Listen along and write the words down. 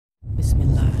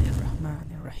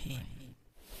Bismillahirrahmanirrahim.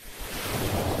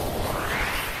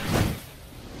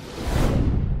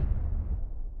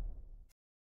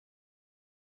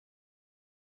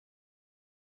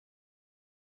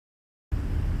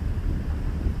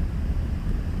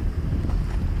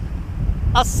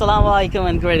 Assalamu alaikum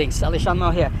and greetings.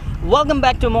 Alishanmao here. Welcome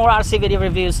back to more RC video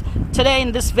reviews. Today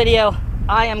in this video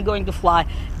I am going to fly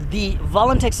the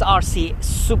VolantexRC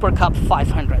Super Cub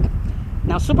 500.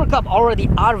 Now Super Cub already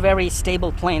are very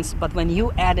stable planes, but when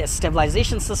you add a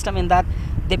stabilization system in that,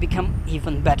 they become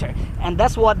even better. And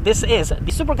that's what this is.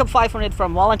 The Super Cub 500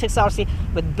 from VolantexRC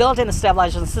with built-in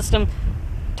stabilization system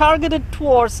targeted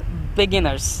towards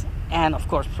beginners. And of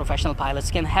course professional pilots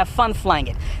can have fun flying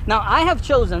it. Now I have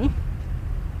chosen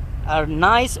a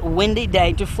nice windy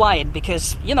day to fly it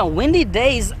because, you know, windy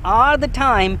days are the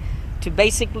time to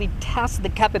basically test the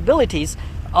capabilities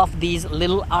of these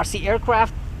little RC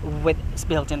aircraft with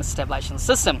built-in stabilization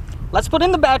system. Let's put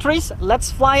in the batteries,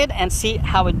 let's fly it and see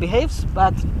how it behaves.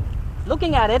 But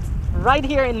looking at it right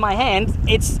here in my hand,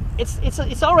 it's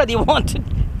already want to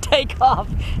take off.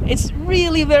 It's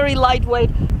really very lightweight.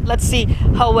 Let's see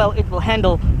how well it will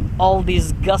handle all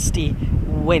these gusty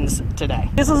winds today.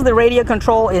 This is the radio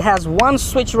control. It has one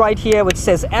switch right here which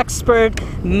says expert,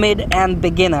 mid and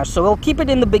beginner. So we'll keep it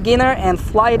in the beginner and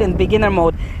fly it in beginner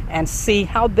mode and see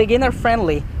how beginner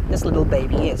friendly this little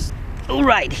baby is.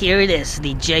 Alright, here it is,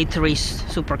 the J3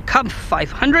 Super Cub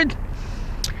 500,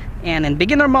 and in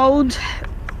beginner mode,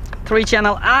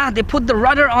 3-channel. They put the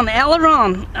rudder on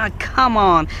aileron. Come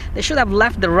on, they should have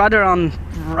left the rudder on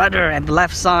rudder at the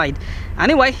left side.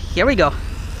 Anyway, here we go.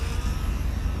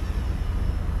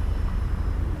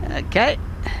 Okay,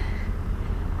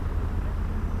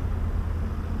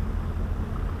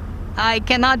 I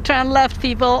cannot turn left,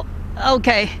 people.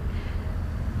 Okay,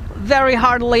 very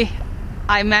hardly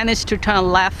I managed to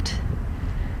turn left.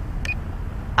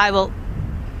 I will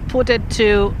put it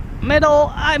to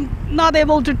middle. I'm not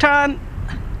able to turn,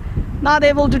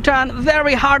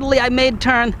 very hardly I made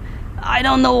turn. I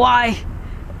don't know why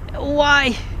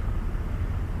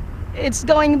it's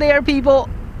going there, people.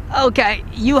 Okay,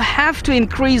 you have to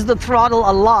increase the throttle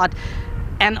a lot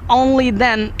and only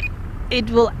then it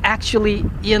will actually,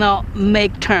 you know,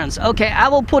 make turns. Okay, I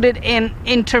will put it in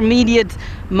intermediate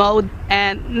mode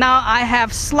and now I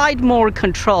have slight more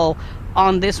control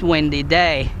on this windy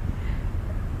day.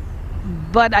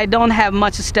 But I don't have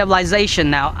much stabilization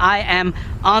now. I am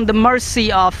on the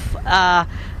mercy of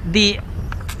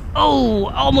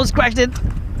almost crashed it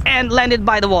and landed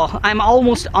by the wall. I'm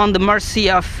almost on the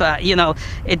mercy of, you know,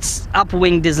 its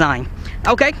upwing design.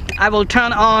 Okay, I will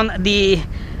turn on the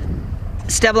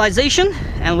stabilization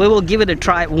and we will give it a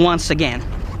try once again.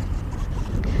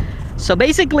 So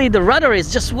basically the rudder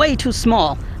is just way too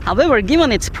small. However,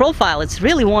 given its profile, it's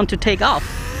really want to take off.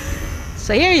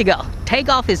 So here you go.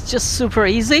 Takeoff is just super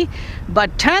easy,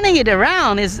 but turning it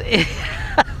around is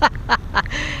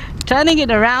turning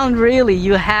it around, really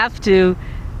you have to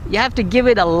give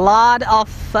it a lot of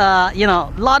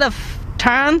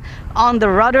turn on the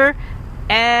rudder,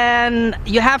 and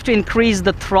you have to increase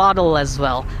the throttle as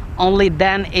well. Only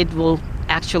then it will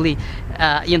actually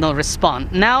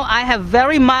respond. Now I have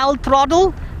very mild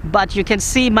throttle, but you can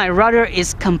see my rudder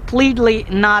is completely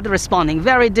not responding.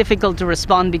 Very difficult to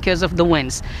respond because of the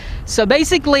winds. So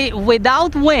basically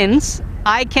without winds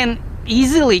I can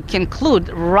easily conclude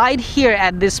right here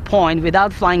at this point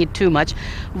without flying it too much.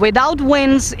 Without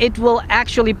winds it will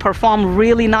actually perform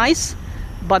really nice,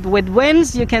 but with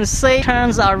winds you can say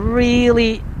turns are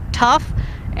really tough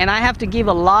and I have to give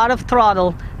a lot of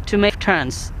throttle to make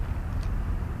turns.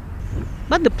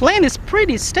 But the plane is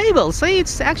pretty stable. See,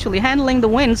 it's actually handling the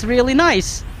winds really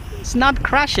nice. It's not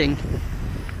crashing.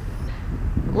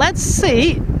 Let's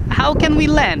see how can we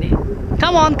land.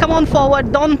 Come on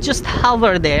forward, don't just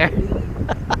hover there.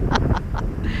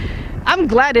 I'm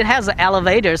glad it has an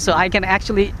elevator so I can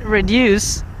actually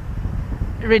reduce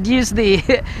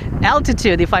the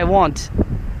altitude if I want.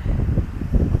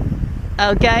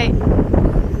 Okay,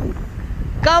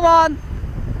 come on.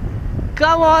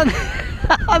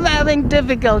 I'm having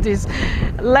difficulties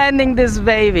landing this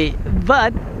baby,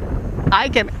 but I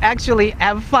can actually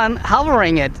have fun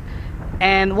hovering it.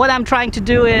 And what I'm trying to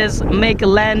do is make a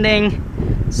landing,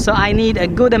 so I need a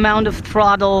good amount of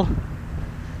throttle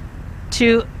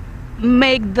to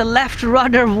make the left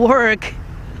rudder work.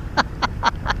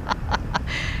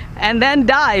 And then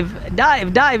dive,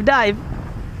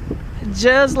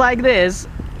 just like this.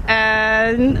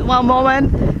 And one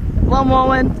moment,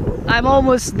 I'm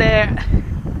almost there.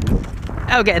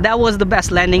 Okay, that was the best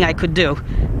landing I could do.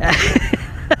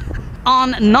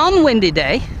 On non-windy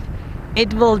day,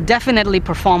 it will definitely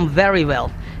perform very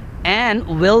well.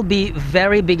 and will be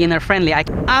very beginner friendly.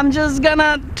 I'm just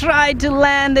gonna try to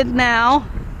land it now,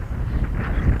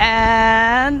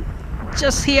 and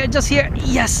just here,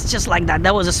 yes, just like that.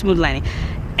 That was a smooth landing.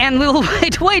 And we will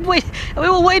wait, we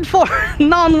will wait for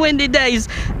non-windy days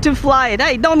to fly it.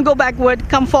 Hey, don't go backward,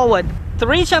 come forward.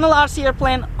 3-channel RC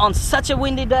airplane on such a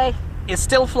windy day is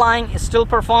still flying, is still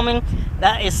performing.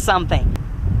 That is something.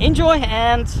 Enjoy,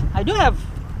 and I do have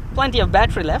plenty of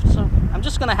battery left, so I'm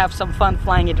just gonna have some fun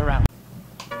flying it around.